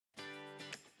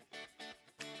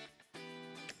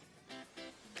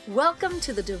Welcome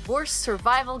to the Divorce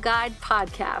Survival Guide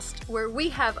podcast, where we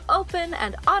have open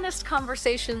and honest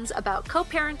conversations about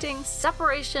co-parenting,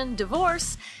 separation,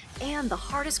 divorce, and the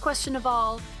hardest question of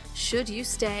all, should you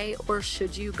stay or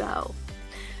should you go?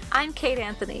 I'm Kate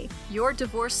Anthony, your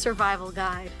divorce survival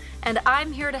guide, and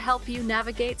I'm here to help you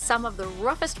navigate some of the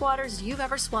roughest waters you've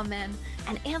ever swum in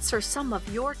and answer some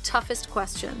of your toughest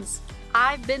questions.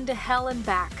 I've been to hell and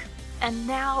back, and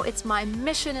now it's my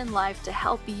mission in life to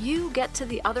help you get to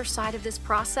the other side of this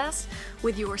process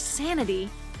with your sanity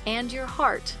and your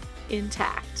heart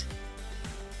intact.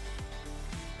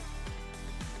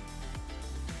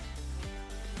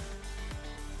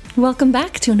 Welcome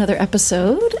back to another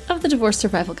episode of the Divorce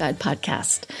Survival Guide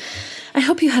podcast. I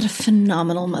hope you had a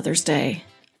phenomenal Mother's Day.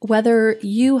 Whether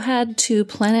you had to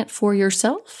plan it for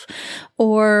yourself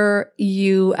or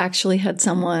you actually had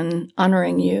someone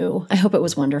honoring you, I hope it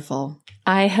was wonderful.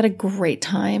 I had a great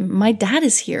time. My dad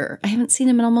is here. I haven't seen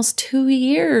him in almost 2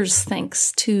 years,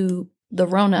 thanks to the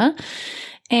Rona.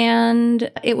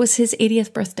 And it was his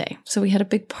 80th birthday. So we had a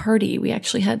big party.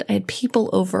 I had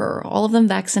people over, all of them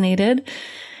vaccinated.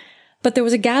 But there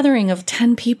was a gathering of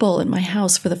 10 people in my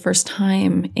house for the first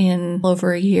time in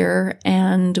over a year.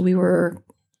 And we were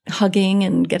hugging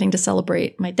and getting to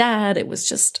celebrate my dad. It was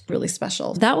just really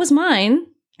special. That was mine.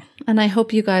 And I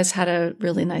hope you guys had a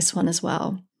really nice one as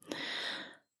well.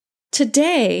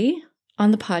 Today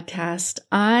on the podcast,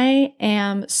 I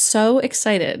am so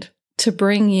excited to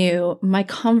bring you my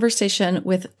conversation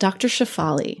with Dr.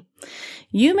 Shefali.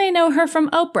 You may know her from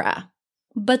Oprah,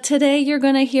 but today you're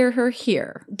going to hear her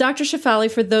here. Dr. Shefali,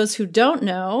 for those who don't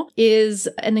know, is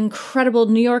an incredible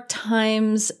New York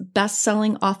Times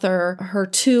best-selling author. Her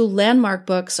two landmark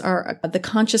books are The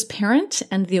Conscious Parent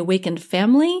and The Awakened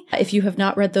Family. If you have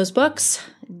not read those books,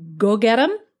 go get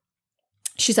them.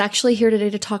 She's actually here today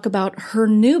to talk about her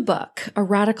new book, A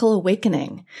Radical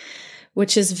Awakening,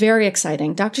 which is very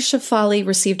exciting. Dr. Shefali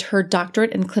received her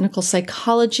doctorate in clinical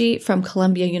psychology from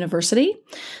Columbia University,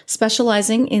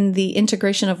 specializing in the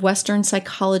integration of Western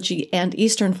psychology and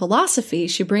Eastern philosophy.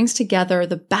 She brings together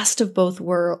the best of both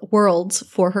worlds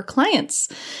for her clients.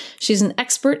 She's an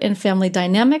expert in family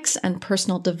dynamics and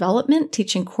personal development,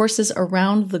 teaching courses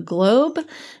around the globe.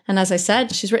 And as I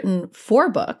said, she's written 4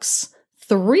 books,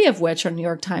 3 of which are New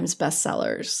York Times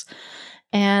bestsellers.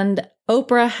 And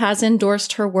Oprah has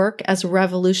endorsed her work as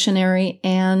revolutionary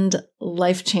and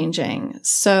life-changing.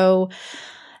 So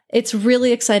it's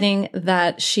really exciting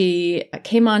that she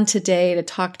came on today to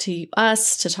talk to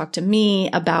us, to talk to me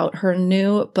about her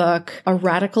new book, A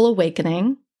Radical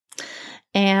Awakening.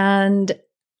 And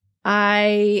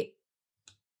I'm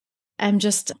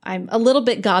a little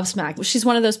bit gobsmacked. She's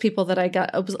one of those people that I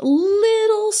was a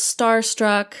little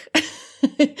starstruck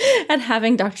at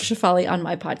having Dr. Shefali on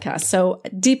my podcast. So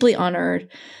deeply honored.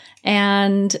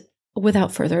 And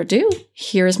without further ado,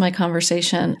 here's my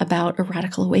conversation about A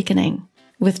Radical Awakening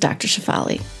with Dr.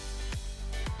 Shefali.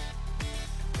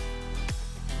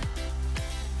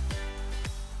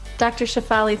 Dr.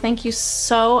 Shefali, thank you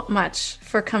so much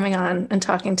for coming on and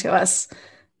talking to us.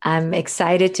 I'm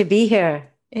excited to be here.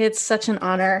 It's such an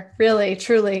honor, really,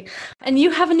 truly. And you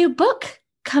have a new book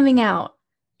coming out.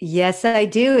 Yes, I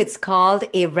do. It's called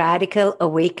A Radical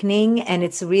Awakening, and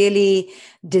it's really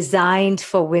designed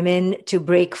for women to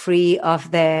break free of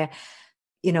their,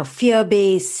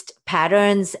 fear-based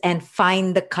patterns and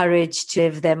find the courage to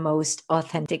live their most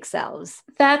authentic selves.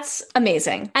 That's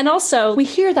amazing. And also, we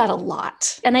hear that a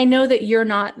lot. And I know that you're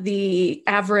not the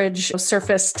average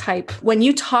surface type. When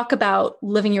you talk about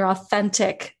living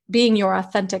being your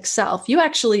authentic self, you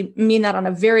actually mean that on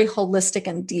a very holistic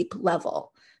and deep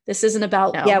level. This isn't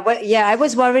about... Yeah, I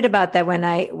was worried about that when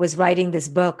I was writing this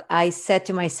book. I said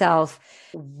to myself,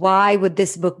 why would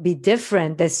this book be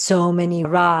different? There's so many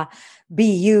raw, be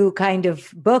you kind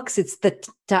of books. It's the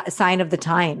sign of the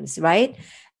times, right?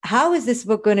 How is this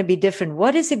book going to be different?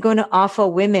 What is it going to offer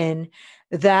women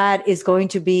that is going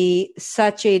to be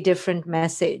such a different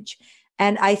message?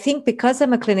 And I think because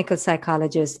I'm a clinical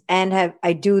psychologist and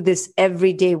I do this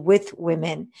every day with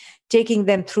women, taking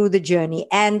them through the journey,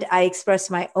 and I express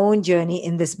my own journey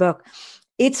in this book,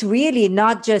 it's really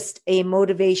not just a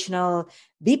motivational,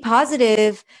 be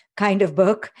positive kind of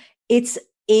book. It's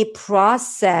a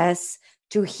process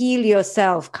to heal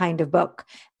yourself kind of book.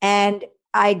 And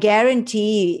I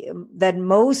guarantee that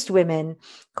most women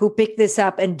who pick this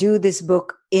up and do this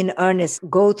book in earnest,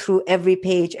 go through every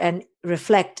page and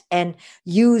reflect and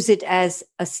use it as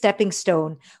a stepping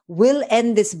stone, will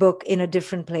end this book in a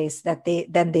different place than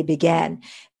they began.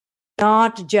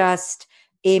 Not just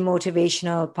a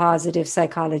motivational, positive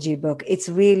psychology book. It's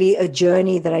really a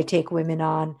journey that I take women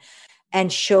on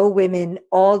and show women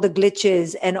all the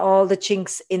glitches and all the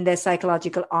chinks in their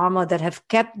psychological armor that have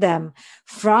kept them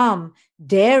from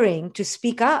daring to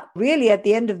speak up. Really, at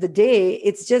the end of the day,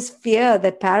 it's just fear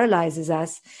that paralyzes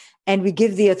us. And we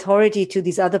give the authority to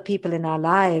these other people in our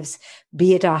lives,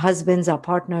 be it our husbands, our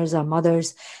partners, our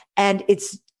mothers. And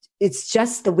it's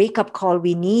just the wake-up call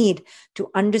we need to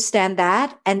understand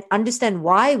that and understand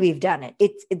why we've done it.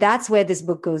 That's where this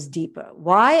book goes deeper.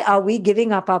 Why are we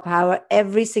giving up our power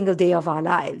every single day of our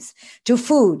lives to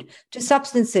food, to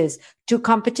substances, to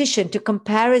competition, to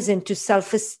comparison, to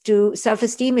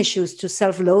self-esteem issues, to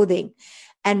self-loathing?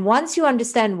 And once you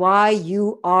understand why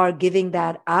you are giving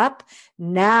that up,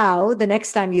 now the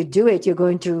next time you do it, you're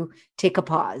going to take a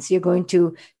pause. You're going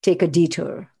to take a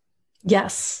detour.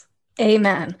 Yes.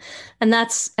 Amen. And I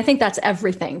think that's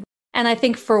everything. And I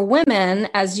think for women,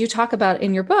 as you talk about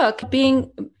in your book,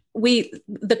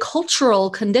 the cultural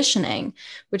conditioning,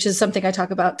 which is something I talk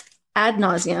about ad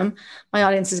nauseum, my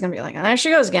audience is going to be like, oh, there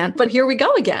she goes again. But here we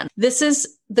go again. This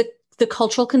is the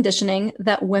cultural conditioning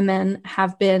that women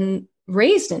have been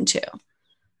raised into.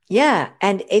 Yeah.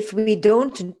 And if we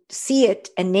don't see it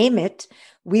and name it,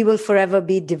 we will forever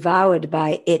be devoured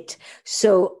by it.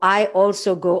 So I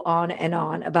also go on and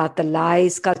on about the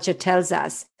lies culture tells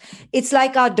us. It's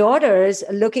like our daughters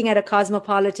looking at a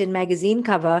Cosmopolitan magazine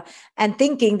cover and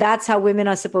thinking that's how women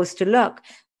are supposed to look.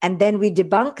 And then we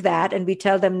debunk that and we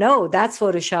tell them, no, that's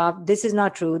Photoshop. This is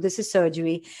not true. This is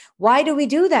surgery. Why do we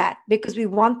do that? Because we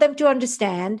want them to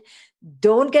understand,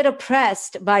 don't get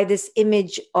oppressed by this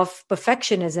image of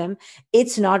perfectionism.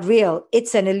 It's not real.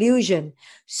 It's an illusion.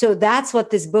 So that's what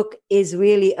this book is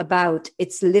really about.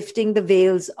 It's lifting the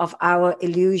veils of our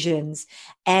illusions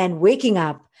and waking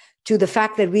up to the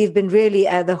fact that we've been really,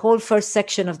 the whole first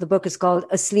section of the book is called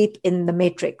Asleep in the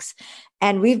Matrix.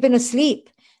 And we've been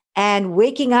asleep. And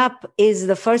waking up is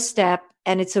the first step.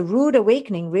 And it's a rude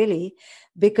awakening, really,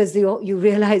 because you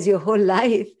realize your whole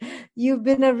life, you've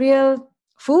been a real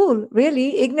fool,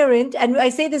 really ignorant. And I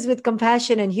say this with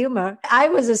compassion and humor. I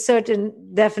was a certain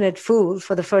definite fool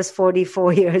for the first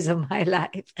 44 years of my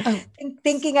life,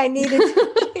 thinking I needed.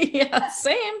 Yeah,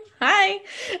 same. Hi.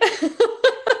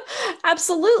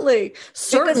 Absolutely.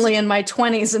 Certainly in my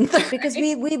 20s and 30s. Because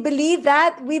we believe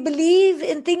that. We believe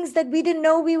in things that we didn't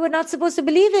know we were not supposed to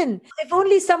believe in. If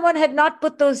only someone had not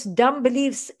put those dumb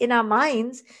beliefs in our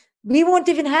minds, we won't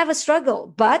even have a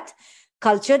struggle. But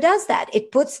culture does that.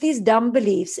 It puts these dumb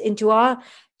beliefs into our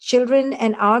children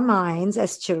and our minds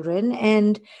as children,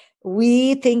 and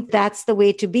we think that's the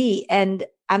way to be. And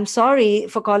I'm sorry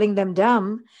for calling them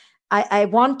dumb. I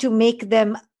want to make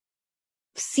them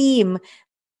seem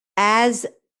as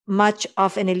much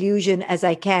of an illusion as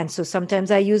I can. So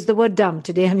sometimes I use the word dumb.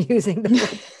 Today I'm using the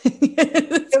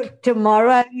word.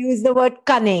 Tomorrow I use the word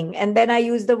cunning, and then I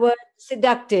use the word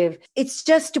seductive. It's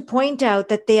just to point out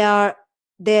that they're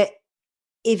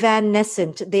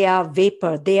evanescent, they are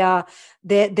vapor, they're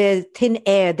thin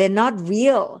air, they're not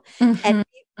real. And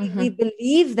we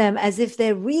believe them as if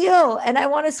they're real. And I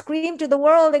want to scream to the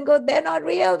world and go, they're not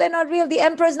real, they're not real. The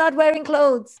emperor's not wearing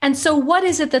clothes. And so what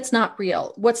is it that's not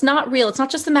real? What's not real? It's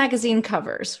not just the magazine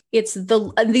covers. These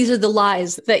are the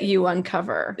lies that you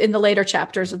uncover in the later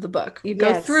chapters of the book. You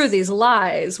go through these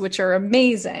lies, which are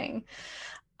amazing.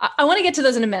 I want to get to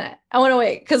those in a minute. I want to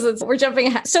wait because we're jumping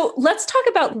ahead. So let's talk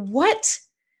about what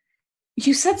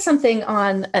you said something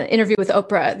on an interview with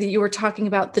Oprah that you were talking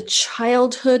about the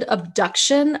childhood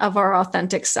abduction of our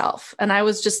authentic self. And I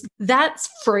was that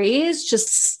phrase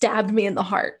just stabbed me in the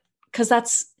heart because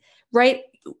that's right.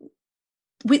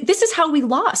 This is how we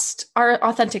lost our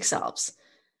authentic selves.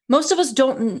 Most of us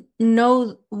don't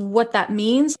know what that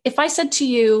means. If I said to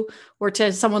you or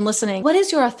to someone listening, what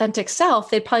is your authentic self?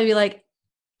 They'd probably be like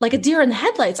a deer in the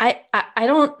headlights. I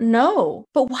don't know.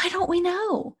 But why don't we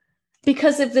know?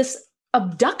 Because of this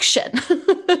abduction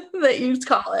that you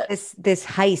call it. This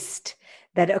heist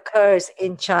that occurs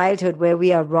in childhood where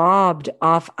we are robbed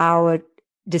of our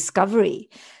discovery.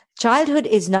 Childhood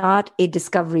is not a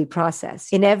discovery process.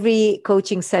 In every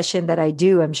coaching session that I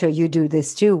do, I'm sure you do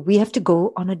this too, we have to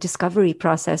go on a discovery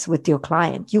process with your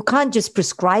client. You can't just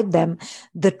prescribe them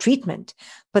the treatment.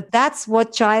 But that's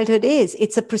what childhood is.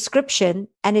 It's a prescription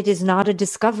and it is not a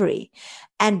discovery.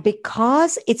 And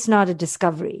because it's not a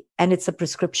discovery and it's a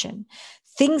prescription,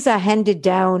 things are handed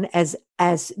down as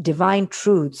divine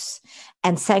truths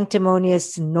and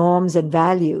sanctimonious norms and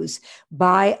values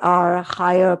by our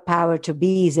higher power to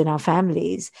be's in our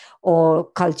families or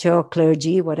culture,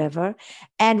 clergy, whatever.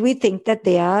 And we think that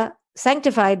they are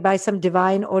sanctified by some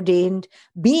divine ordained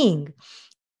being.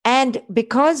 And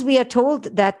because we are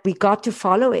told that we got to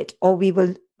follow it or we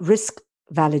will risk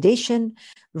validation,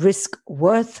 risk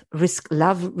worth, risk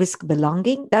love, risk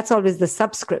belonging. That's always the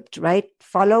subscript, right?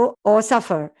 Follow or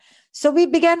suffer. So we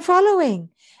began following.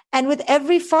 And with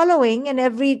every following and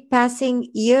every passing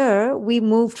year, we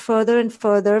moved further and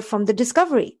further from the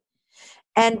discovery.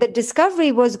 And the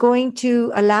discovery was going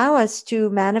to allow us to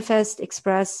manifest,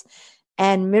 express,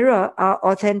 and mirror our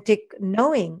authentic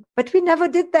knowing. But we never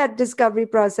did that discovery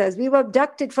process. We were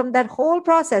abducted from that whole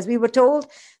process. We were told,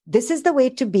 this is the way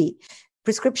to be.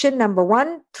 Prescription number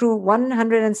 1 through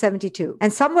 172.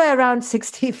 And somewhere around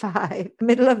 65,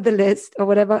 middle of the list or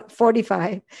whatever,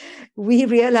 45, we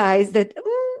realized that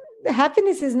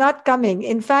happiness is not coming.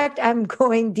 In fact, I'm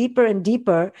going deeper and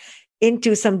deeper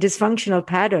into some dysfunctional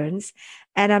patterns.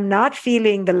 And I'm not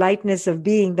feeling the lightness of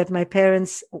being that my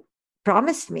parents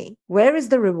promised me. Where is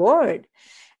the reward?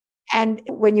 And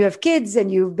when you have kids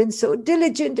and you've been so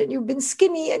diligent and you've been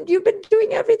skinny and you've been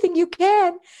doing everything you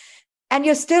can, and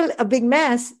you're still a big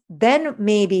mess, then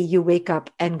maybe you wake up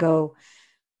and go,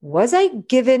 was I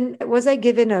given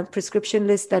a prescription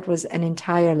list that was an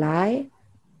entire lie?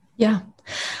 Yeah.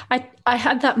 I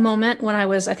had that moment when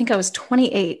I think I was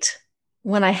 28,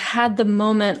 when I had the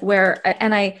moment where,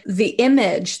 the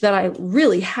image that I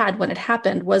really had when it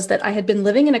happened was that I had been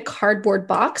living in a cardboard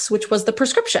box, which was the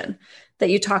prescription that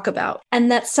you talk about. And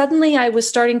that suddenly I was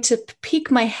starting to peek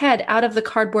my head out of the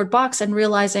cardboard box and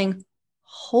realizing,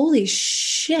 holy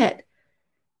shit,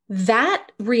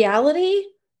 that reality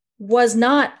is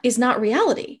not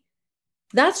reality.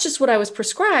 That's just what I was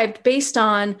prescribed based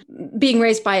on being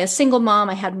raised by a single mom.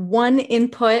 I had one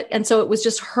input. And so it was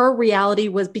just her reality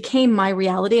became my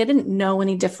reality. I didn't know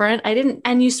any different.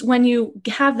 When you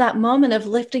have that moment of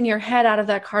lifting your head out of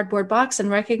that cardboard box and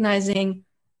recognizing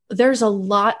there's a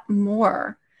lot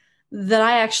more that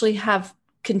I actually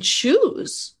can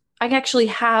choose. I actually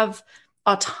have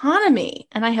autonomy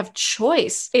and I have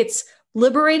choice. It's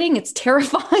liberating. It's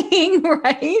terrifying,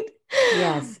 right?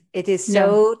 Yes, it is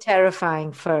so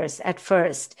terrifying at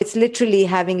first. It's literally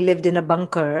having lived in a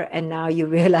bunker and now you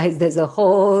realize there's a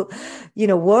whole,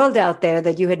 world out there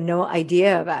that you had no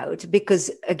idea about. Because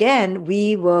again,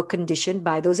 we were conditioned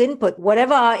by those inputs.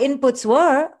 Whatever our inputs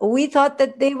were, we thought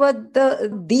that they were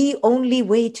the only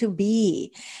way to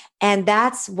be. And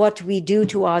that's what we do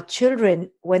to our children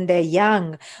when they're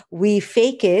young. We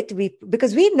fake it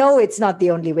because we know it's not the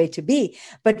only way to be,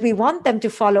 but we want them to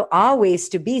follow our ways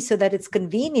to be so that it's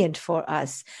convenient for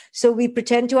us. So we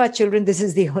pretend to our children, this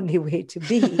is the only way to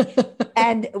be.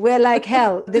 And we're like,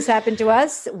 hell, this happened to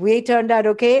us. We turned out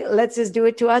okay. Let's just do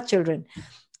it to our children.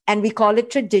 And we call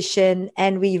it tradition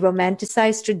and we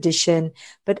romanticize tradition,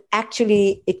 but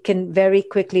actually it can very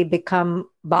quickly become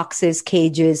boxes,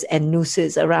 cages, and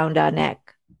nooses around our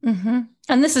neck. Mm-hmm.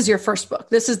 And this is your first book.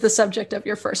 This is the subject of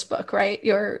your first book, right?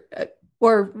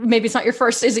 Or maybe it's not your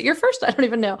first. Is it your first? I don't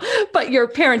even know. But your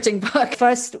parenting book.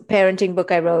 First parenting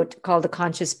book I wrote called The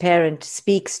Conscious Parent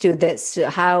speaks to this,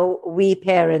 how we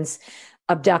parents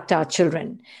abduct our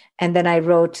children. And then I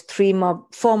wrote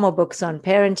 4 more books on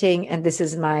parenting. And this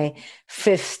is my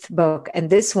 5th book.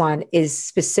 And this one is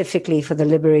specifically for the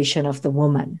liberation of the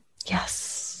woman.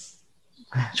 Yes.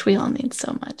 Which we all need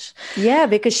so much. Yeah,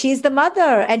 because she's the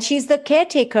mother and she's the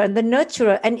caretaker and the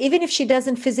nurturer. And even if she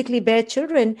doesn't physically bear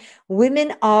children,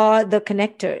 women are the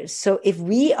connectors. So if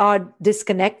we are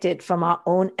disconnected from our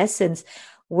own essence,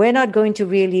 we're not going to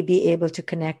really be able to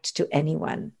connect to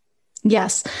anyone.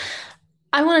 Yes.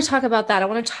 I want to talk about that. I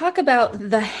want to talk about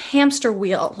the hamster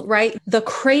wheel, right? The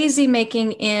crazy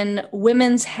making in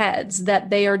women's heads that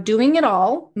they are doing it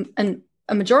all. And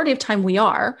a majority of time we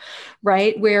are,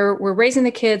 right? We're raising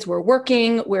the kids, we're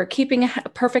working, we're keeping a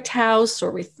perfect house,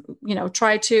 or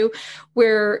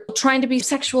we're trying to be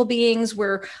sexual beings,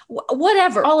 we're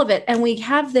whatever, all of it. And we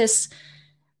have this,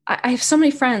 I have so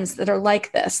many friends that are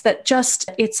like this, that just,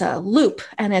 it's a loop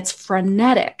and it's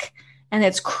frenetic and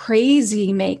it's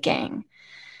crazy making.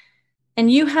 And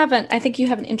I think you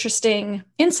have an interesting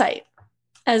insight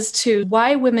as to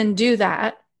why women do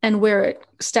that and where it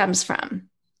stems from.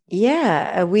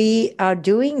 Yeah, we are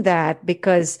doing that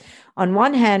because on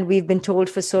one hand, we've been told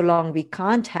for so long we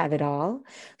can't have it all.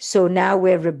 So now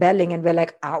we're rebelling and we're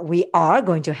like, we are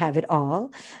going to have it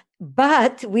all.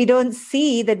 But we don't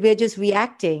see that we're just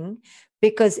reacting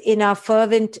because in our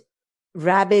fervent,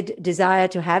 rabid desire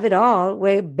to have it all,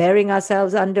 we're burying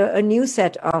ourselves under a new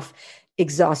set of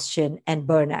exhaustion and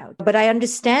burnout. But I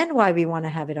understand why we want to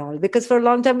have it all, because for a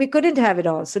long time we couldn't have it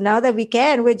all. So now that we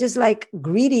can, we're just like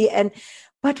greedy,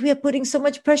 but we are putting so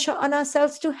much pressure on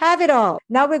ourselves to have it all.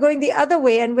 Now we're going the other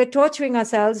way and we're torturing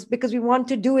ourselves because we want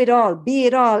to do it all, be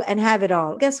it all, and have it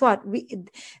all. Guess what?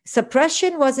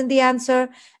 Suppression wasn't the answer.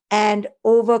 And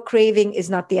over craving is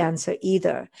not the answer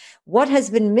either. What has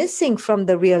been missing from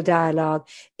the real dialogue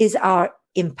is our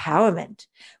empowerment.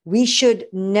 We should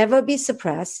never be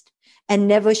suppressed, and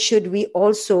never should we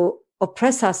also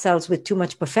oppress ourselves with too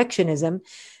much perfectionism.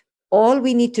 All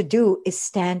we need to do is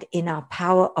stand in our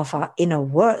power of our inner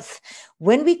worth.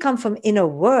 When we come from inner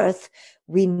worth,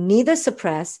 we neither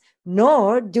suppress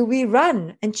nor do we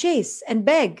run and chase and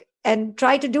beg and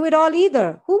try to do it all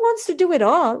either. Who wants to do it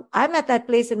all? I'm at that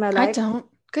place in my life. I don't.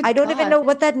 Good I don't God. even know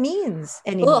what that means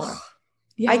anymore. Ugh.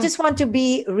 Yeah. I just want to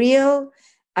be real.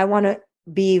 I want to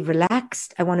be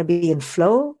relaxed. I want to be in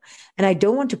flow. And I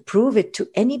don't want to prove it to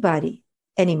anybody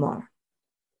anymore.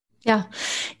 Yeah.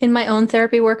 In my own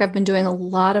therapy work, I've been doing a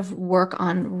lot of work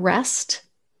on rest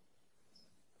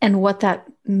and what that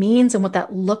means and what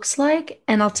that looks like.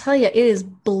 And I'll tell you, it is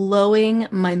blowing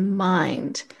my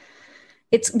mind.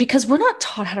 It's because we're not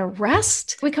taught how to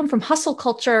rest. We come from hustle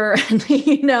culture and,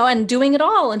 and doing it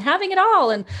all and having it all.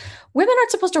 And women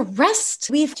aren't supposed to rest.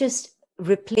 We've just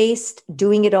replaced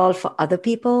doing it all for other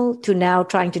people to now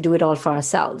trying to do it all for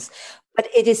ourselves. But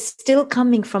it is still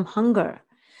coming from hunger.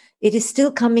 It is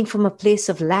still coming from a place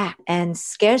of lack and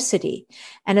scarcity.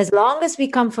 And as long as we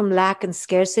come from lack and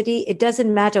scarcity, it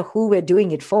doesn't matter who we're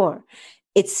doing it for.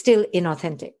 It's still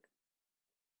inauthentic.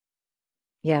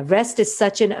 Yeah, rest is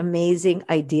such an amazing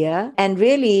idea. And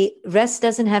really, rest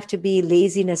doesn't have to be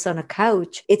laziness on a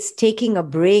couch. It's taking a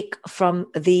break from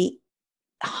the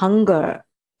hunger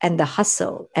and the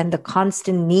hustle and the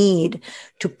constant need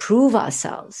to prove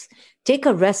ourselves. Take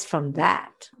a rest from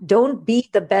that. Don't be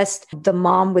the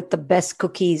mom with the best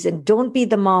cookies, and don't be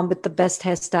the mom with the best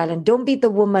hairstyle, and don't be the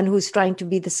woman who's trying to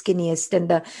be the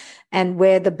skinniest and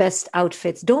wear the best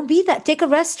outfits. Don't be that. Take a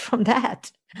rest from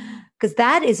that, because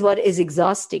that is what is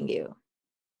exhausting you.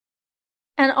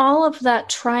 And all of that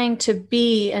trying to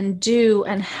be and do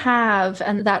and have,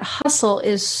 and that hustle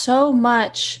is so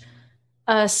much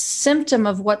a symptom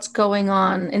of what's going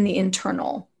on in the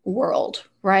internal world,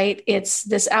 right? It's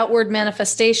this outward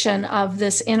manifestation of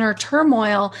this inner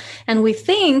turmoil. And we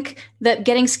think that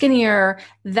getting skinnier,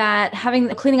 that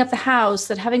cleaning up the house,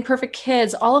 that having perfect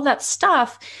kids, all of that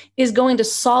stuff is going to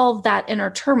solve that inner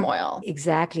turmoil.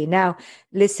 Exactly. Now,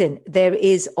 listen, there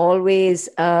is always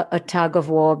a tug of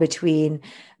war between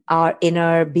our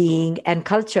inner being and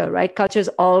culture, right? Culture is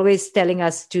always telling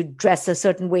us to dress a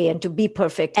certain way and to be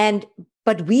perfect.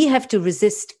 But we have to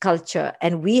resist culture,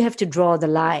 and we have to draw the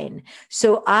line.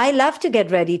 So I love to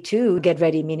get ready too. Get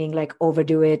ready, meaning like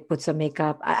overdo it, put some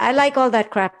makeup. I like all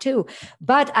that crap too.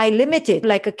 But I limit it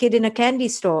like a kid in a candy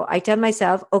store. I tell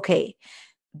myself, okay,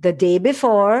 the day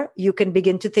before, you can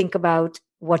begin to think about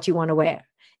what you want to wear.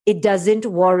 It doesn't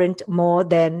warrant more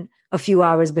than a few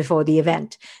hours before the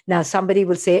event. Now, somebody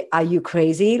will say, are you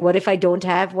crazy? What if I don't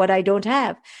have what I don't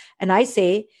have? And I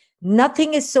say,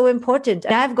 nothing is so important.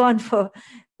 I've gone for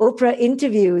Oprah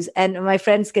interviews, and my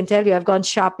friends can tell you I've gone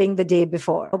shopping the day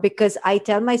before, because I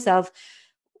tell myself,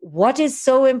 what is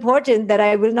so important that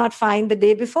I will not find the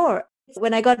day before?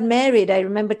 When I got married, I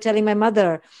remember telling my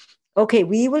mother, okay,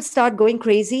 we will start going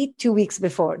crazy 2 weeks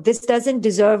before. This doesn't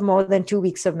deserve more than 2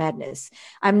 weeks of madness.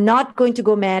 I'm not going to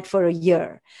go mad for a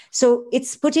year. So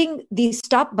it's putting these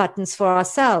stop buttons for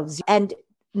ourselves and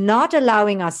not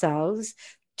allowing ourselves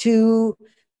to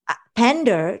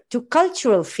pander to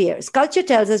cultural fears. Culture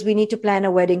tells us we need to plan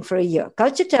a wedding for a year.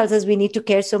 Culture tells us we need to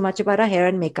care so much about our hair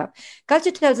and makeup. Culture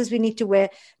tells us we need to wear.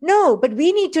 No, but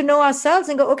we need to know ourselves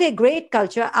and go, okay, great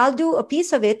culture. I'll do a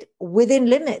piece of it within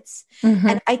limits. Mm-hmm.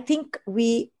 And I think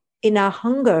we, in our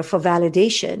hunger for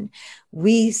validation,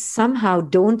 we somehow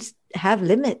don't have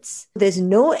limits. There's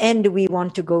no end we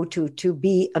want to go to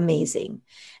be amazing.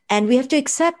 And we have to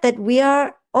accept that we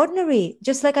are ordinary,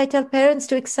 just like I tell parents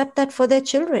to accept that for their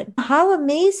children. How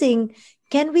amazing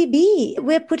can we be?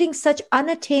 We're putting such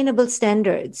unattainable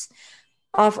standards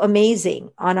of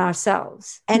amazing on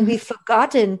ourselves. And we've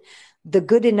forgotten the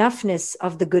good enoughness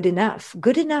of the good enough.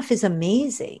 Good enough is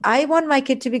amazing. I want my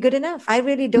kid to be good enough. I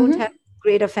really don't have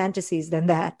greater fantasies than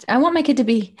that. I want my kid to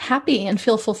be happy and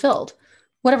feel fulfilled,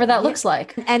 whatever that looks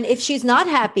like. And if she's not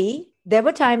happy, there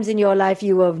were times in your life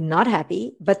you were not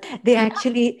happy, but they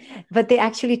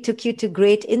actually took you to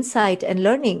great insight and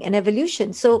learning and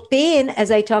evolution. So pain,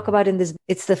 as I talk about in this,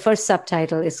 it's the first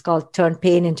subtitle, it's called Turn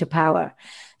Pain into Power.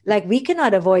 Like, we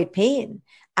cannot avoid pain.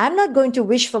 I'm not going to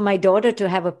wish for my daughter to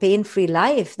have a pain-free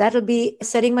life. That'll be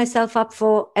setting myself up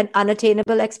for an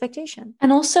unattainable expectation.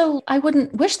 And also, I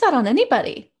wouldn't wish that on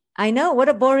anybody. I know. What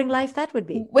a boring life that would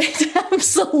be.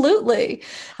 Absolutely.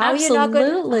 How are you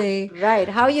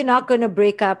not going to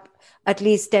break up at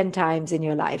least 10 times in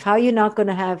your life? How are you not going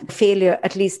to have failure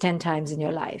at least 10 times in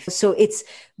your life? So it's,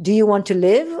 do you want to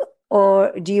live,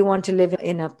 or do you want to live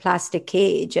in a plastic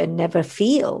cage and never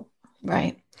feel?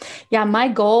 Right. Yeah. My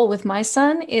goal with my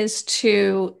son is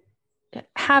to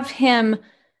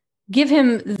give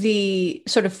him the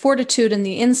sort of fortitude and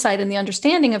the insight and the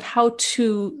understanding of how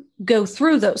to go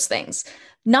through those things,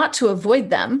 not to avoid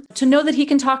them, to know that he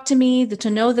can talk to me, to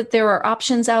know that there are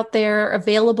options out there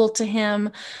available to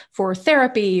him for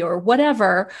therapy or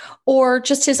whatever, or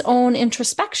just his own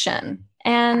introspection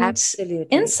and Absolutely.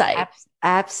 insight.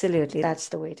 Absolutely. That's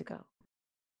the way to go.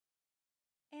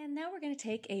 And now we're going to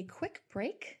take a quick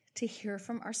break to hear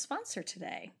from our sponsor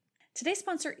today. Today's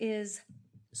sponsor is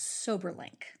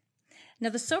SoberLink. Now,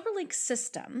 the SoberLink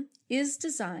system is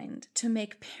designed to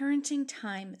make parenting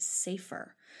time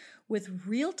safer with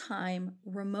real-time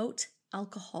remote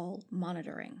alcohol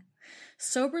monitoring.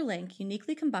 SoberLink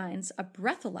uniquely combines a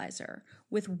breathalyzer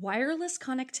with wireless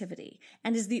connectivity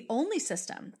and is the only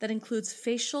system that includes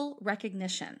facial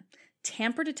recognition,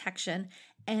 tamper detection,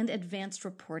 and advanced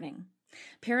reporting.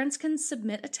 Parents can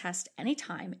submit a test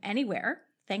anytime, anywhere,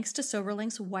 thanks to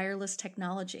SoberLink's wireless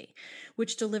technology,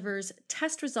 which delivers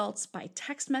test results by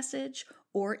text message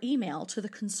or email to the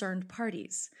concerned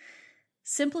parties.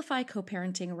 Simplify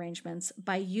co-parenting arrangements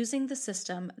by using the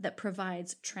system that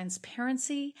provides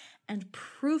transparency and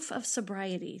proof of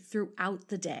sobriety throughout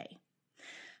the day.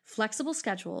 Flexible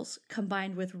schedules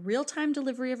combined with real-time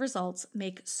delivery of results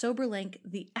make SoberLink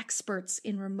the experts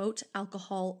in remote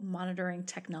alcohol monitoring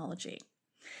technology.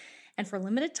 And for a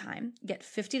limited time, get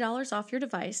 $50 off your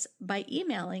device by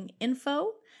emailing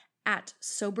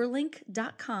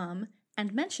info@soberlink.com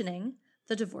and mentioning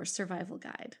the Divorce Survival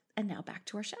Guide. And now back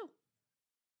to our show.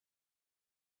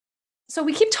 So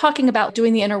we keep talking about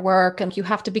doing the inner work, and you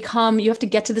have to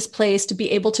get to this place to be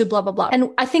able to blah, blah, blah. And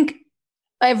I think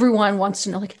everyone wants to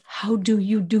know, like, how do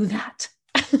you do that?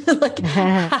 Like,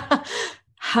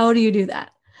 how do you do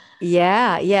that?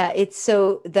 Yeah. It's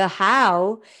so the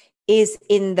how is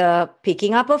in the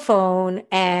picking up a phone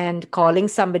and calling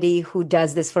somebody who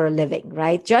does this for a living,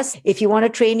 right? Just if you want to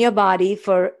train your body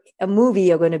for a movie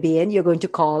you're going to be in, you're going to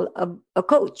call a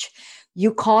coach.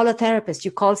 You call a therapist,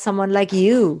 you call someone like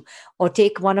you, or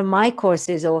take one of my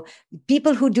courses, or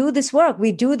people who do this work.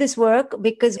 We do this work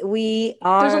because there's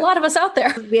a lot of us out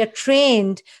there. We are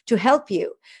trained to help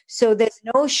you. So there's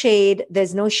no shade,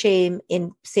 there's no shame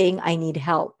in saying, I need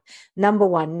help. Number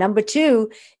one. Number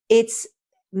two, it's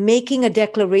making a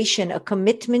declaration, a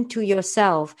commitment to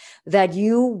yourself that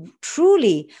you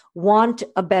truly want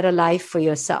a better life for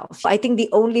yourself. I think the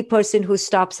only person who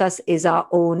stops us is our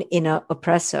own inner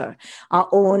oppressor, our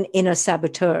own inner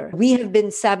saboteur. We have been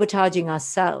sabotaging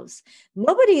ourselves.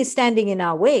 Nobody is standing in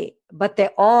our way, but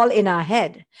they're all in our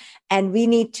head. And we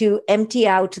need to empty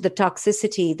out the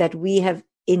toxicity that we have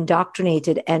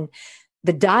indoctrinated. And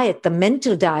the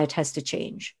mental diet has to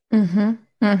change.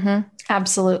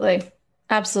 Absolutely.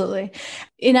 Absolutely.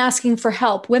 In asking for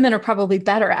help, women are probably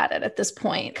better at it at this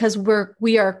point because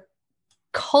we are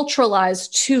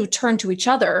culturalized to turn to each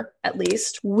other. At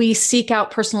least we seek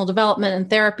out personal development and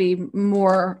therapy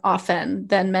more often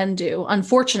than men do,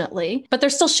 unfortunately, but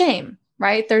there's still shame,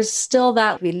 right? There's still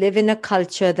that. We live in a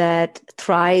culture that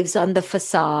thrives on the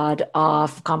facade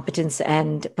of competence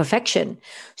and perfection.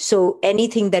 So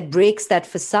anything that breaks that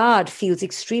facade feels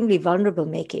extremely vulnerable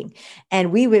making.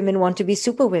 And we women want to be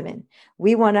superwomen.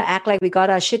 We want to act like we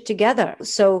got our shit together.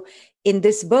 So in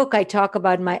this book, I talk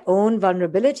about my own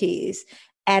vulnerabilities,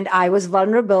 and I was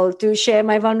vulnerable to share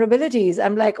my vulnerabilities.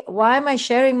 I'm like, why am I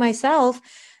sharing myself?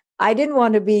 I didn't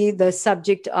want to be the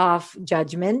subject of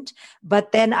judgment,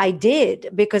 but then I did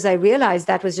because I realized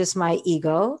that was just my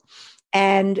ego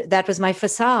and that was my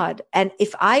facade. And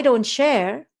if I don't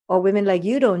share, or women like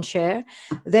you don't share,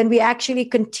 then we actually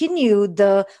continue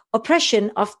the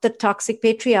oppression of the toxic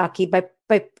patriarchy by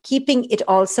keeping it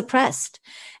all suppressed.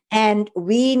 And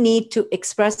we need to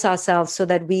express ourselves so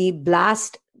that we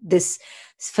blast this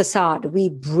facade. We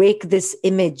break this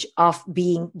image of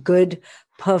being good,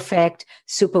 perfect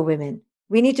superwomen.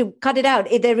 We need to cut it out.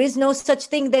 There is no such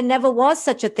thing. There never was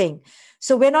such a thing.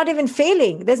 So we're not even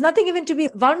failing. There's nothing even to be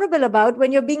vulnerable about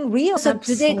when you're being real. So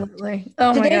Absolutely.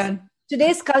 My God.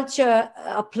 Today's culture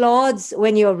applauds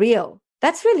when you're real.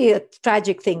 That's really a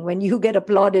tragic thing when you get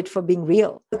applauded for being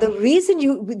real. The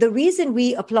reason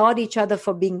we applaud each other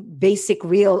for being basic,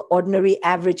 real, ordinary,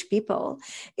 average people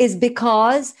is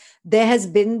because there has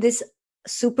been this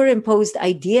superimposed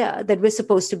idea that we're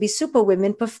supposed to be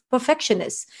superwomen,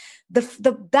 perfectionists.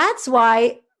 That's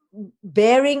why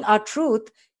bearing our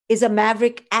truth is a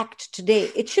maverick act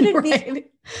today. It shouldn't be.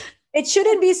 It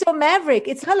shouldn't be so maverick.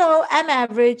 It's hello, I'm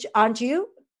average, aren't you?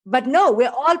 But no, we're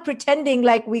all pretending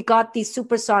like we got these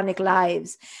supersonic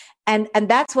lives. And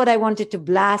that's what I wanted to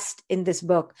blast in this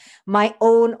book, my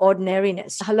own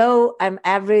ordinariness. Hello, I'm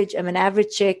average. I'm an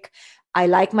average chick. I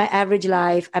like my average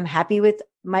life. I'm happy with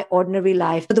my ordinary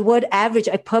life. The word average,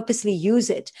 I purposely use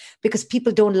it because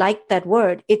people don't like that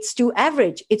word. It's too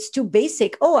average. It's too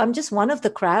basic. Oh, I'm just one of the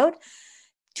crowd.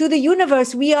 To the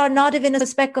universe, we are not even a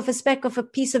speck of a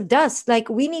piece of dust. Like,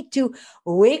 we need to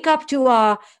wake up to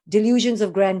our delusions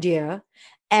of grandeur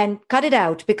and cut it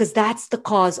out, because that's the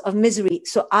cause of misery.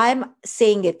 So I'm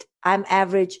saying it. I'm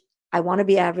average. I want to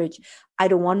be average. I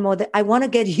don't want more than, I want to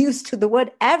get used to the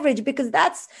word average, because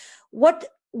that's what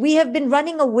we have been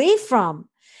running away from.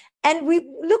 And we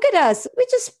look at us, we're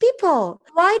just people.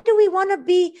 Why do we want to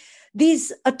be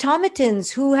these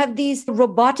automatons who have these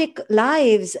robotic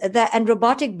lives and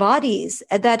robotic bodies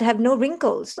that have no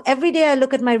wrinkles? Every day I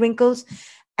look at my wrinkles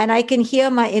and I can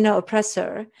hear my inner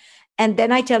oppressor. And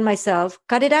then I tell myself,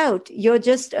 cut it out. You're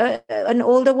just an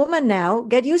older woman now.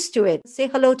 Get used to it. Say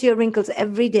hello to your wrinkles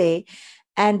every day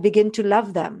and begin to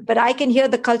love them. But I can hear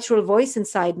the cultural voice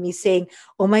inside me saying,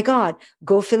 oh my God,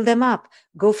 go fill them up.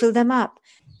 Go fill them up.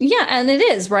 Yeah, and it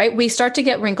is, right? We start to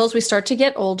get wrinkles, we start to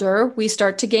get older, we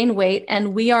start to gain weight,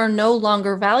 and we are no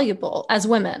longer valuable as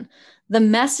women. The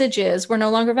message is we're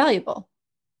no longer valuable.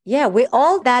 Yeah,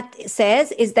 all that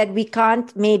says is that we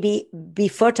can't maybe be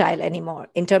fertile anymore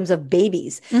in terms of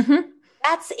babies. Mm-hmm.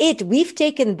 That's it. We've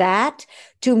taken that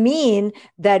to mean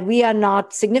that we are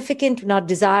not significant, not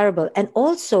desirable. And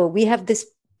also we have this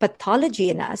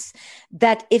pathology in us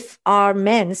that if our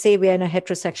men, say we're in a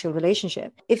heterosexual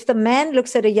relationship, if the man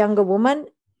looks at a younger woman,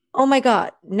 oh my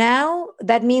God, now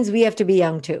that means we have to be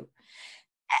young too.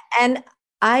 And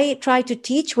I try to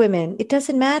teach women, it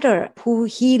doesn't matter who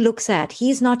he looks at.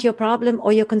 He's not your problem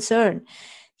or your concern.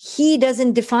 He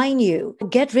doesn't define you.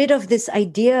 Get rid of this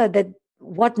idea that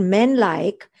what men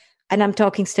like, and I'm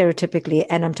talking stereotypically,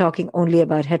 and I'm talking only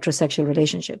about heterosexual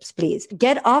relationships, please.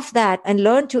 Get off that and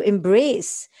learn to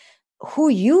embrace who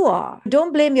you are.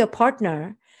 Don't blame your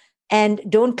partner and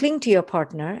don't cling to your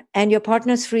partner. And your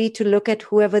partner's free to look at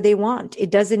whoever they want. It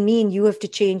doesn't mean you have to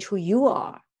change who you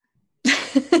are.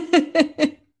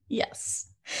 Yes.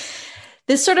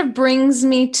 This sort of brings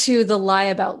me to the lie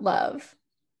about love.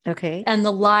 Okay. And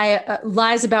the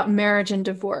lies about marriage and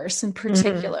divorce in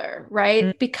particular, right?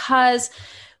 Mm-hmm. Because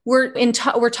we're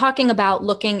talking about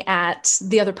looking at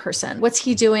the other person. What's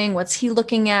he doing? What's he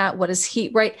looking at? What is he,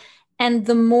 right? And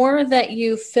the more that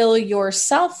you fill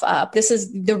yourself up, this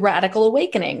is the radical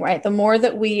awakening, right? The more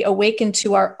that we awaken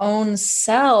to our own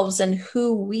selves and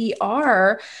who we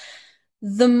are,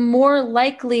 the more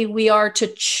likely we are to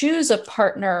choose a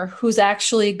partner who's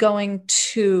actually going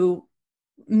to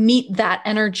meet that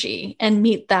energy and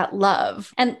meet that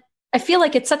love. And I feel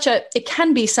like it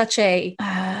can be such a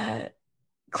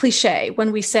cliche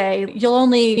when we say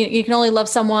you can only love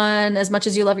someone as much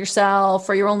as you love yourself,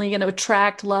 or you're only going to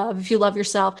attract love if you love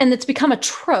yourself. And it's become a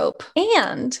trope.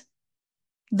 And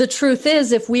the truth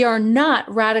is, if we are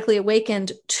not radically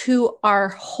awakened to our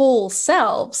whole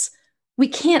selves, we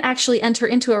can't actually enter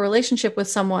into a relationship with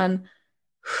someone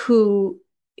who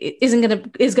is going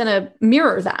to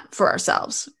mirror that for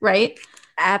ourselves, right?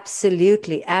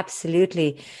 Absolutely.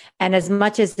 Absolutely. And as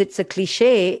much as it's a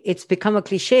cliche, it's become a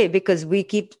cliche because we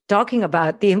keep talking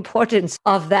about the importance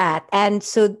of that. And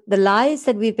so the lies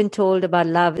that we've been told about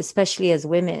love, especially as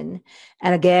women,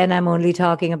 and again, I'm only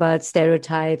talking about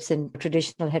stereotypes and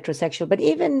traditional heterosexual, but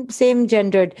even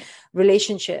same-gendered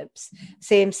relationships,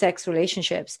 same-sex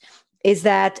relationships, is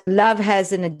that love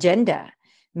has an agenda,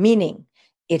 meaning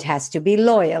it has to be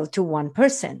loyal to one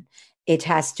person. It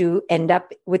has to end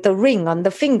up with a ring on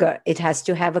the finger. It has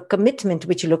to have a commitment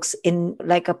which looks in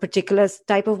like a particular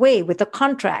type of way with a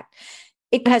contract.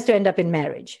 It has to end up in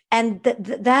marriage. And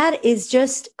that is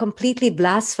just completely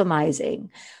blasphemizing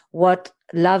what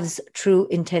love's true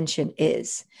intention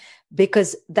is.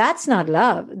 Because that's not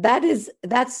love.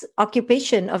 That's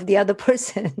occupation of the other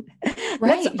person.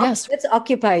 Right. Let's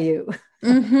occupy you.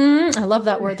 Mm-hmm. I love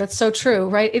that word. That's so true,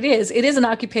 right? It is an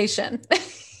occupation.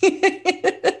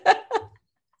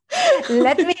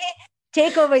 Let me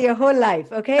take over your whole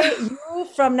life. Okay. You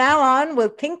from now on will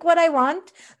think what I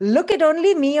want, look at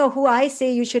only me or who I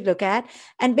say you should look at,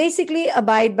 and basically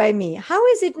abide by me. How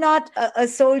is it not a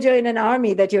soldier in an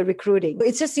army that you're recruiting?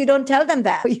 It's just, you don't tell them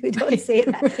that. You don't say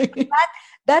that. Right.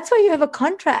 That's why you have a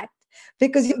contract.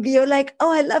 Because you're like,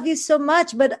 oh, I love you so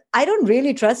much, but I don't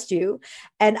really trust you.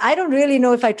 And I don't really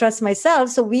know if I trust myself.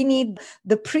 So we need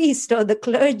the priest or the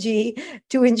clergy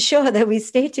to ensure that we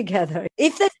stay together.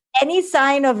 If there's any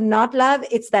sign of not love,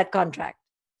 it's that contract.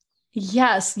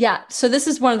 Yes, yeah. So this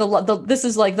is one of this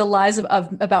is like the lies of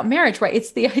about marriage, right?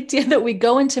 It's the idea that we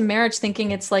go into marriage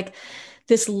thinking it's like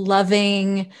this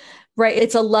loving, right?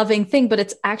 It's a loving thing, but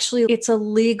it's a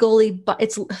legally, but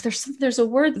there's a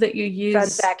word that you use.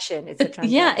 Transaction. It's a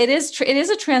Yeah, transaction. it is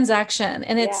a transaction,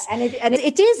 and Yeah, it's and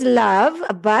it is love,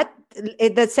 but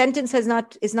the sentence is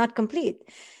not complete.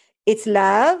 It's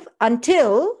love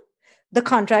until the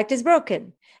contract is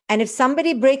broken. And if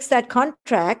somebody breaks that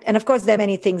contract, and of course, there are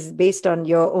many things based on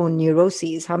your own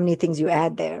neuroses, how many things you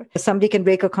add there. Somebody can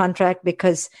break a contract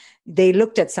because they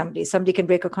looked at somebody. Somebody can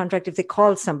break a contract if they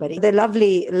call somebody. There are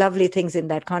lovely, lovely things in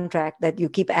that contract that you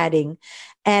keep adding.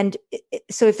 And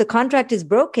so if the contract is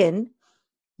broken,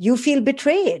 you feel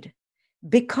betrayed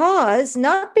because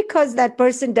not because that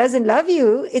person doesn't love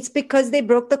you, it's because they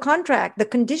broke the contract, the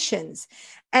conditions.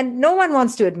 And no one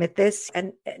wants to admit this,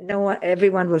 and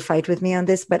everyone will fight with me on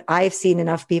this, but I've seen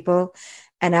enough people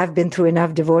and I've been through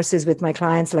enough divorces with my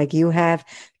clients like you have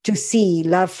to see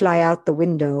love fly out the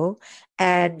window.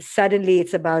 And suddenly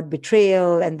it's about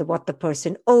betrayal and what the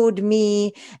person owed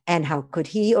me and how could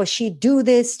he or she do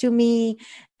this to me.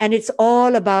 And it's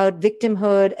all about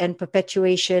victimhood and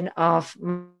perpetuation of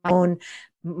my own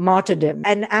martyrdom.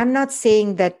 And I'm not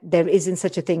saying that there isn't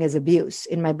such a thing as abuse.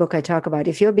 In my book, I talk about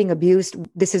if you're being abused,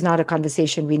 this is not a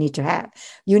conversation we need to have.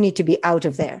 You need to be out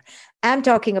of there. I'm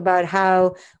talking about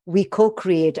how we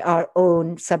co-create our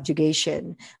own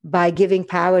subjugation by giving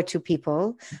power to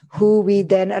people who we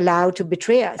then allow to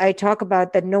betray us. I talk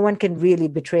about that no one can really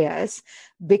betray us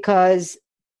because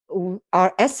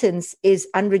our essence is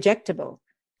unrejectable.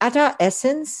 At our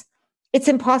essence, it's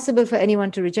impossible for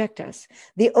anyone to reject us.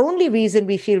 The only reason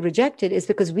we feel rejected is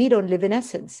because we don't live in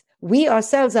essence. We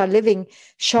ourselves are living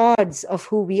shards of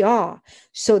who we are.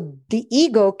 So the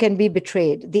ego can be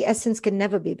betrayed. The essence can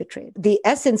never be betrayed. The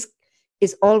essence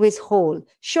is always whole.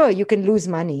 Sure, you can lose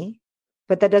money,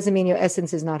 but that doesn't mean your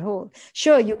essence is not whole.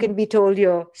 Sure, you can be told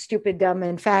you're stupid, dumb,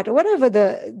 and fat, or whatever.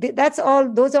 That's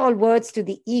all. Those are all words to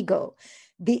the ego.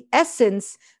 The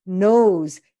essence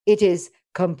knows it is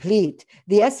complete.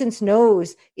 The essence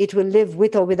knows it will live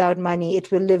with or without money.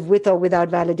 It will live with or without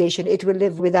validation. It will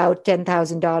live without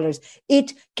 $10,000.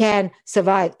 It can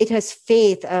survive. It has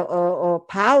faith or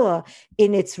power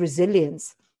in its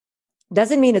resilience.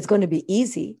 Doesn't mean it's going to be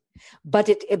easy, but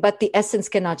the essence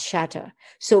cannot shatter.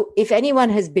 So if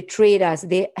anyone has betrayed us,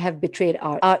 they have betrayed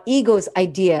our ego's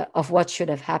idea of what should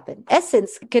have happened.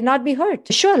 Essence cannot be hurt.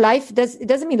 Sure, it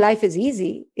doesn't mean life is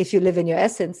easy if you live in your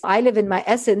essence. I live in my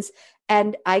essence,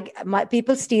 and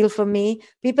people steal from me,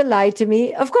 people lie to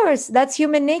me. Of course, that's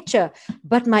human nature.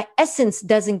 But my essence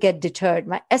doesn't get deterred.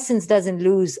 My essence doesn't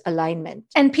lose alignment.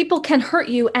 And people can hurt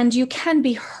you, and you can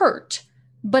be hurt,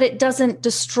 but it doesn't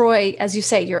destroy, as you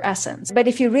say, your essence. But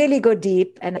if you really go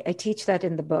deep, and I teach that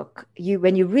in the book,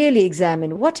 when you really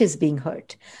examine what is being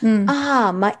hurt,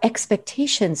 my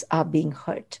expectations are being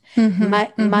hurt.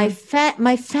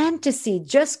 My fantasy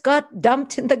just got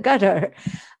dumped in the gutter.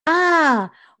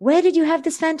 Where did you have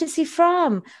this fantasy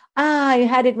from? I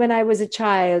had it when I was a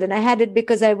child, and I had it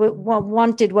because I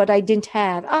wanted what I didn't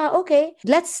have. Okay.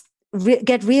 Let's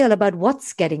get real about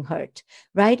what's getting hurt,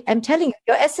 right? I'm telling you,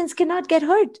 your essence cannot get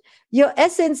hurt. Your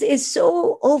essence is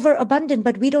so overabundant,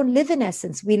 but we don't live in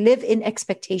essence. We live in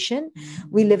expectation.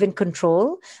 We live in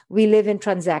control. We live in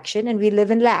transaction, and we live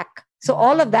in lack. So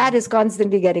all of that is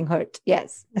constantly getting hurt.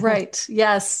 Yes. Right.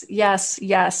 Yes. Yes.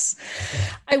 Yes.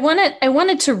 I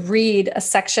wanted to read a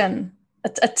section.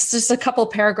 It's just a couple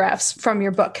paragraphs from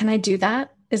your book. Can I do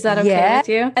that? Is that okay with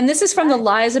you? And this is from the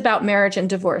Lies About Marriage and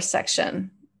Divorce section.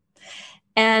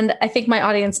 And I think my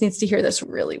audience needs to hear this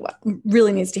really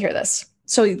needs to hear this.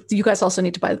 So you guys also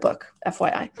need to buy the book,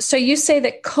 FYI. So you say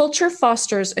that culture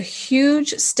fosters a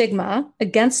huge stigma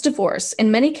against divorce, in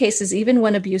many cases, even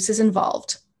when abuse is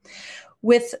involved,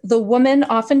 with the woman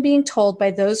often being told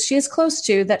by those she is close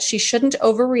to that she shouldn't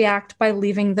overreact by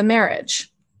leaving the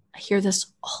marriage. I hear this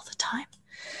all the time.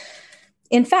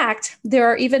 In fact, there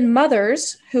are even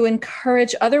mothers who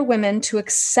encourage other women to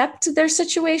accept their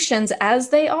situations as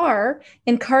they are,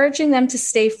 encouraging them to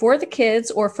stay for the kids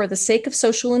or for the sake of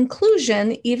social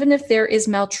inclusion, even if there is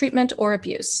maltreatment or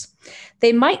abuse.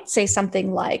 They might say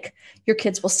something like, your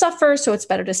kids will suffer, so it's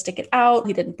better to stick it out.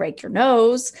 He didn't break your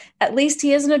nose. At least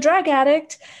he isn't a drug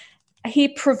addict. He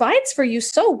provides for you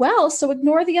so well, so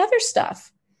ignore the other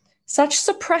stuff. Such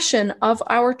suppression of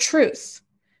our truth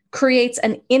creates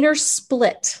an inner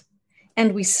split,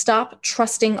 and we stop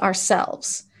trusting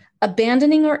ourselves.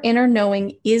 Abandoning our inner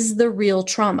knowing is the real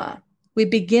trauma. We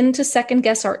begin to second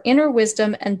guess our inner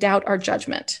wisdom and doubt our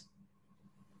judgment.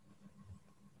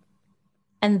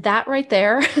 And that right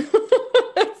there,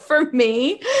 for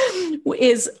me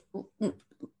is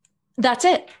that's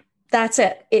it. That's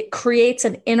it. It creates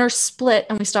an inner split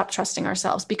and we stop trusting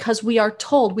ourselves because we are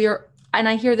told and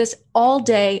I hear this all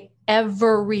day,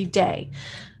 every day,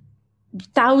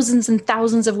 thousands and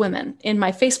thousands of women in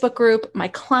my Facebook group, my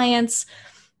clients,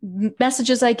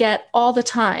 messages I get all the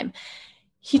time.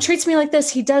 He treats me like this.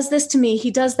 He does this to me.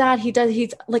 He does that.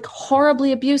 He's like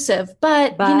horribly abusive,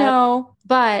 but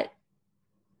because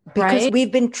right?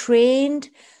 We've been trained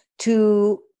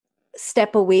to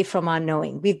step away from our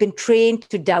knowing. We've been trained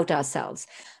to doubt ourselves.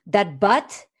 That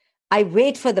but, I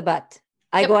wait for the but.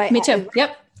 Me too.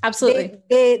 Yep. Absolutely.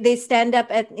 They stand up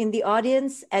in the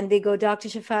audience and they go, Dr.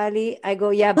 Shefali. I go,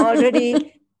 yeah, I've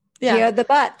already hear the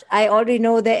but. I already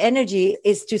know their energy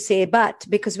is to say but,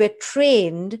 because we're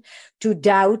trained to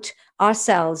doubt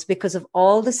ourselves because of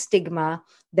all the stigma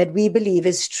that we believe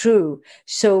is true.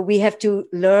 So we have to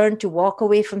learn to walk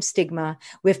away from stigma.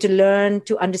 We have to learn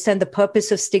to understand the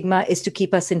purpose of stigma is to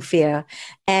keep us in fear.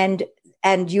 And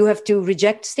you have to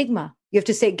reject stigma. You have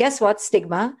to say, guess what,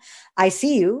 stigma? I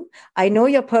see you. I know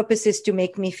your purpose is to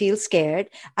make me feel scared.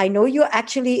 I know you're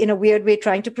actually in a weird way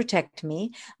trying to protect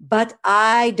me, but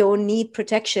I don't need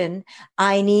protection.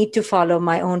 I need to follow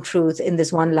my own truth in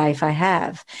this one life I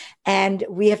have. And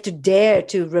we have to dare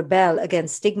to rebel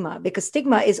against stigma, because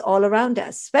stigma is all around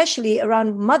us, especially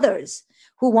around mothers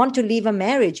who want to leave a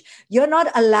marriage. You're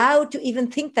not allowed to even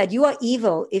think that. You are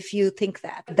evil if you think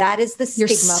that. That is the stigma.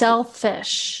 You're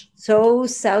selfish. So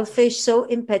selfish, so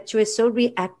impetuous, so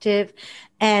reactive,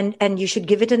 and you should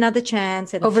give it another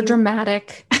chance. And over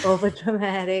dramatic,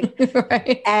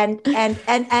 right? And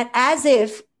as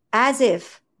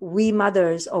if we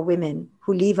mothers or women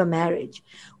who leave a marriage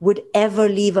would ever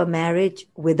leave a marriage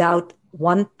without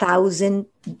 1,000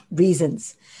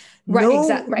 reasons. Right, no,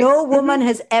 exactly. Right. No woman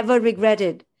has ever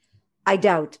regretted, I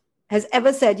doubt, has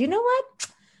ever said, you know what?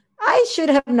 I should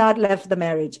have not left the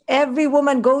marriage. Every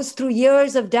woman goes through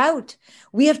years of doubt.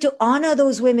 We have to honor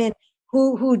those women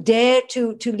who dare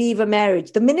to leave a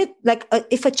marriage. The minute,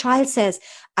 if a child says,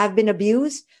 I've been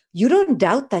abused, you don't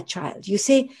doubt that child. You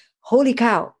say, holy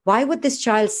cow, why would this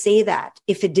child say that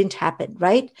if it didn't happen,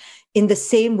 right? In the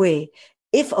same way,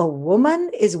 if a woman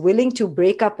is willing to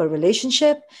break up a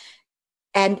relationship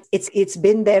and it's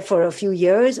been there for a few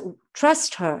years,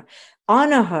 trust her.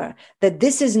 Honor her, that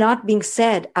this is not being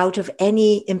said out of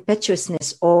any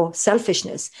impetuousness or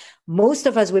selfishness. Most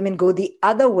of us women go the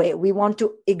other way. We want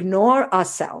to ignore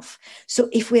ourselves. So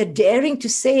if we're daring to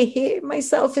say, hey,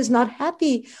 myself is not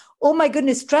happy, oh my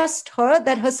goodness, trust her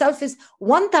that herself is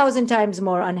 1,000 times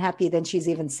more unhappy than she's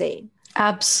even saying.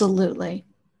 Absolutely.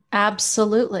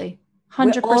 Absolutely.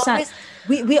 100%.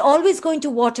 We're always going to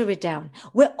water it down.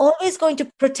 We're always going to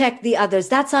protect the others.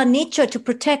 That's our nature, to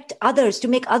protect others, to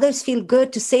make others feel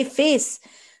good, to save face.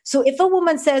 So if a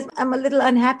woman says, I'm a little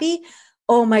unhappy,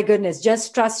 oh my goodness,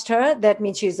 just trust her. That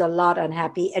means she's a lot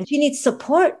unhappy and she needs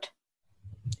support.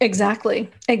 Exactly.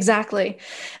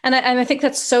 And I think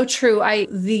that's so true.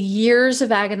 The years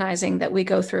of agonizing that we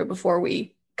go through before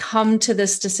we come to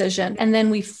this decision, and then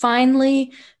we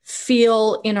finally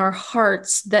feel in our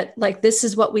hearts that this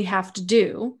is what we have to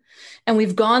do. And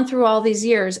we've gone through all these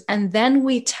years, and then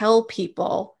we tell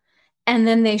people, and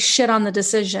then they shit on the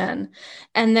decision.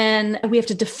 And then we have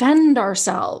to defend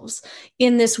ourselves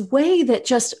in this way that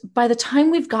just by the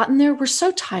time we've gotten there, we're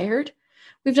so tired.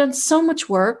 We've done so much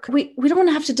work. We don't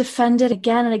have to defend it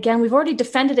again and again. We've already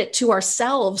defended it to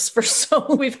ourselves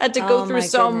we've had to go through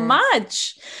so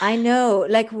much. I know,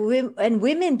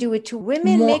 women do it too.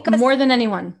 Women make us more than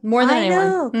anyone. I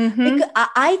know. Mm-hmm.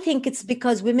 I think it's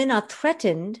because women are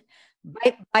threatened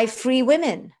by free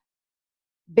women,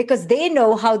 because they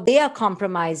know how they are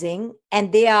compromising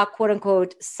and they are quote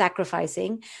unquote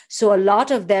sacrificing. So a lot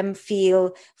of them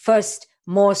feel first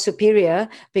more superior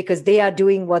because they are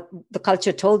doing what the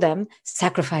culture told them: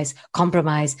 sacrifice,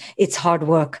 compromise. It's hard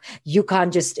work. You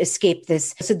can't just escape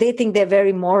this. So they think they're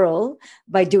very moral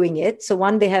by doing it. So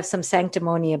one, they have some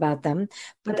sanctimony about them,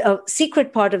 but a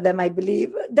secret part of them, I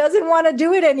believe, doesn't want to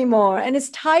do it anymore and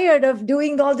is tired of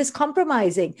doing all this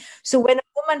compromising. So when a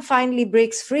woman finally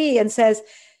breaks free and says,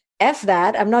 F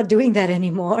that, I'm not doing that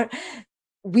anymore,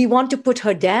 we want to put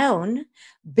her down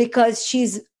because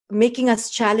she's making us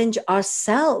challenge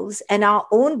ourselves and our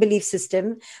own belief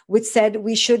system, which said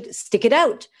we should stick it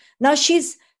out. Now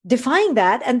she's defying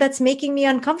that, and that's making me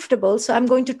uncomfortable. So I'm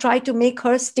going to try to make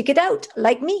her stick it out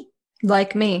like me.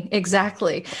 Like me,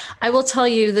 exactly. I will tell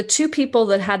you, the two people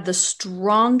that had the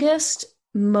strongest,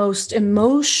 most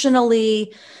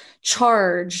emotionally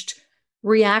charged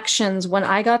reactions when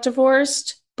I got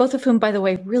divorced, both of whom, by the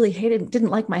way, really didn't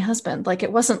like my husband. Like,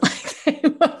 it wasn't like they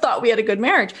thought we had a good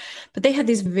marriage, but they had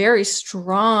these very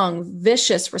strong,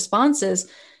 vicious responses.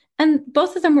 And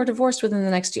both of them were divorced within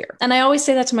the next year. And I always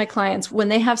say that to my clients when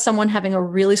they have someone having a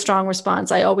really strong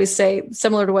response. I always say,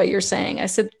 similar to what you're saying, I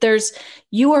said,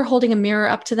 you are holding a mirror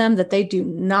up to them that they do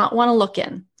not want to look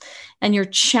in, and you're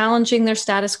challenging their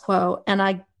status quo. And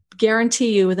I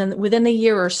guarantee you within a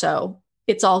year or so,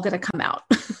 it's all going to come out.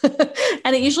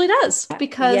 And it usually does,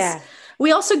 because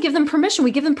we also give them permission.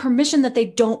 We give them permission that they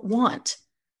don't want.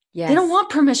 Yes. They don't want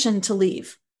permission to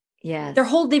leave. Yes.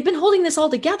 They've been holding this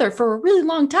all together for a really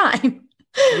long time.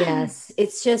 Yes.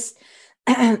 It's just,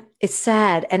 it's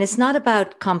sad. And it's not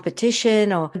about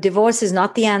competition, or divorce is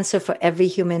not the answer for every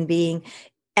human being.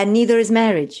 And neither is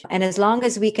marriage. And as long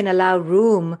as we can allow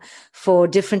room for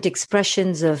different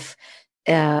expressions of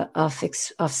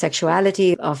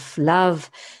sexuality, of love,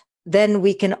 then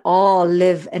we can all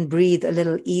live and breathe a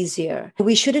little easier.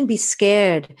 We shouldn't be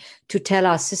scared to tell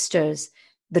our sisters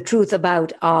the truth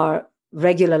about our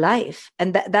regular life.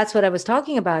 And that's what I was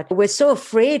talking about. We're so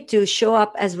afraid to show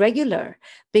up as regular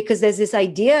because there's this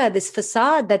idea, this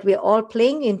facade that we're all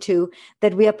playing into,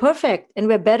 that we are perfect and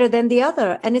we're better than the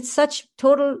other. And it's such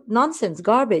total nonsense,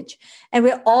 garbage. And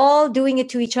we're all doing it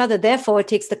to each other. Therefore, it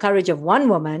takes the courage of one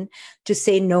woman to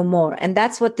say no more. And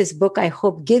that's what this book, I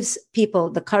hope, gives people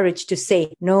the courage to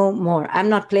say no more. I'm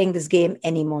not playing this game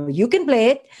anymore. You can play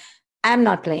it. I'm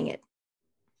not playing it.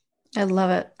 I love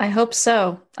it. I hope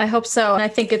so. And I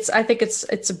think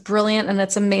it's brilliant, and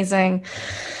it's amazing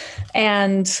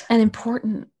and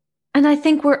important. And I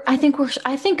think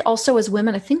also as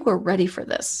women, I think we're ready for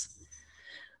this.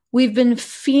 We've been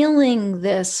feeling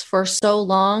this for so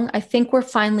long. I think we're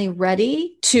finally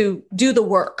ready to do the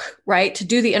work, right? To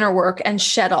do the inner work and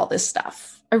shed all this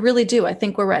stuff. I really do. I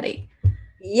think we're ready.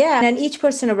 Yeah. And each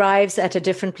person arrives at a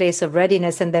different place of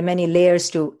readiness, and there are many layers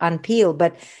to unpeel,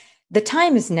 but the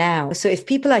time is now. So if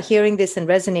people are hearing this and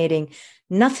resonating,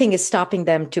 nothing is stopping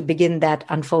them to begin that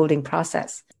unfolding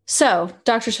process. So,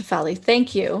 Dr. Shefali,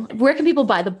 thank you. Where can people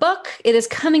buy the book? It is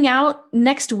coming out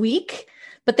next week,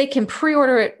 but they can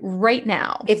pre-order it right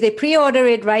now. If they pre-order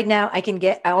it right now, I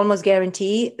almost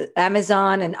guarantee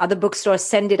Amazon and other bookstores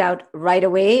send it out right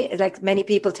away. Like, many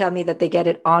people tell me that they get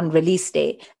it on release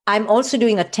day. I'm also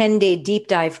doing a 10-day deep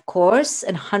dive course,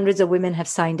 and hundreds of women have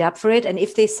signed up for it. And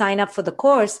if they sign up for the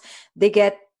course, they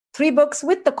get 3 books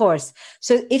with the course.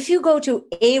 So if you go to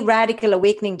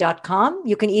aradicalawakening.com,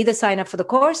 you can either sign up for the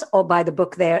course or buy the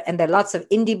book there. And there are lots of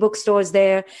indie bookstores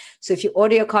there. So if you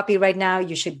order your copy right now,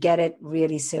 you should get it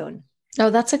really soon. Oh,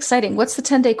 that's exciting. What's the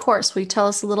 10-day course? Will you tell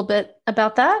us a little bit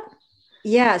about that?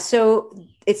 Yeah. So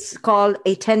it's called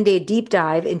a 10-day deep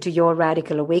dive into your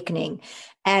radical awakening.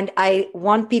 And I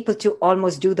want people to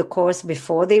almost do the course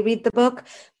before they read the book,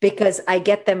 because I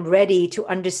get them ready to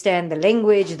understand the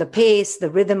language, the pace,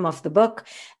 the rhythm of the book.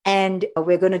 And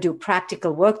we're going to do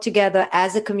practical work together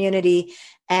as a community.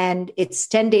 And it's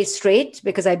 10 days straight,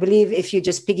 because I believe if you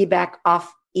just piggyback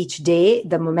off each day,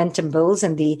 the momentum builds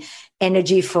and the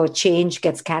energy for change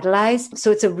gets catalyzed.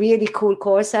 So it's a really cool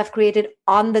course I've created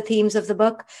on the themes of the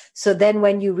book. So then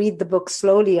when you read the book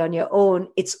slowly on your own,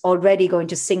 it's already going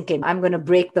to sink in. I'm going to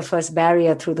break the first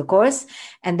barrier through the course,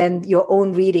 and then your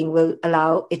own reading will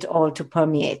allow it all to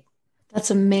permeate.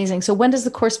 That's amazing. So when does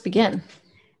the course begin?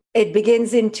 It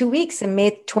begins in 2 weeks, on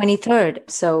May 23rd.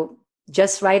 So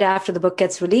just right after the book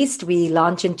gets released, we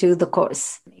launch into the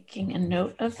course. Making a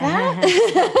note of that.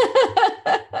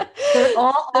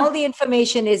 So all the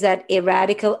information is at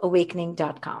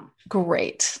aradicalawakening.com.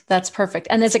 Great. That's perfect.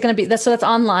 And is it going to be, that's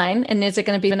online, and is it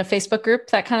going to be in a Facebook group,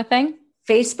 that kind of thing?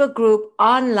 Facebook group,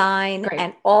 online. Great.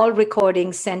 And all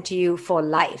recordings sent to you for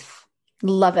life.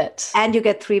 Love it. And you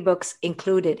get 3 books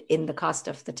included in the cost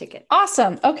of the ticket.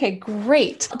 Awesome. Okay,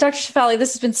 great. Dr. Shefali,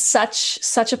 this has been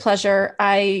such a pleasure.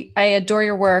 I adore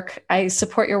your work. I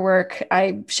support your work.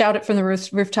 I shout it from the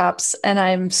rooftops. And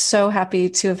I'm so happy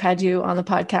to have had you on the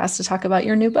podcast to talk about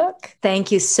your new book.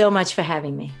 Thank you so much for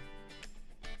having me.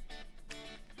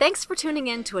 Thanks for tuning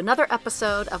in to another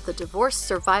episode of the Divorce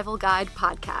Survival Guide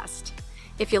podcast.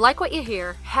 If you like what you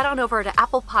hear, head on over to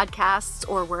Apple Podcasts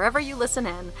or wherever you listen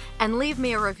in and leave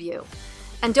me a review.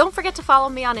 And don't forget to follow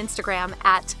me on Instagram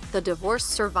at The Divorce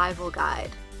Survival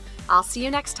Guide. I'll see you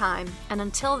next time, and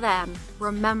until then,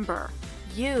 remember,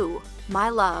 you, my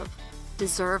love,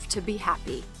 deserve to be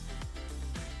happy.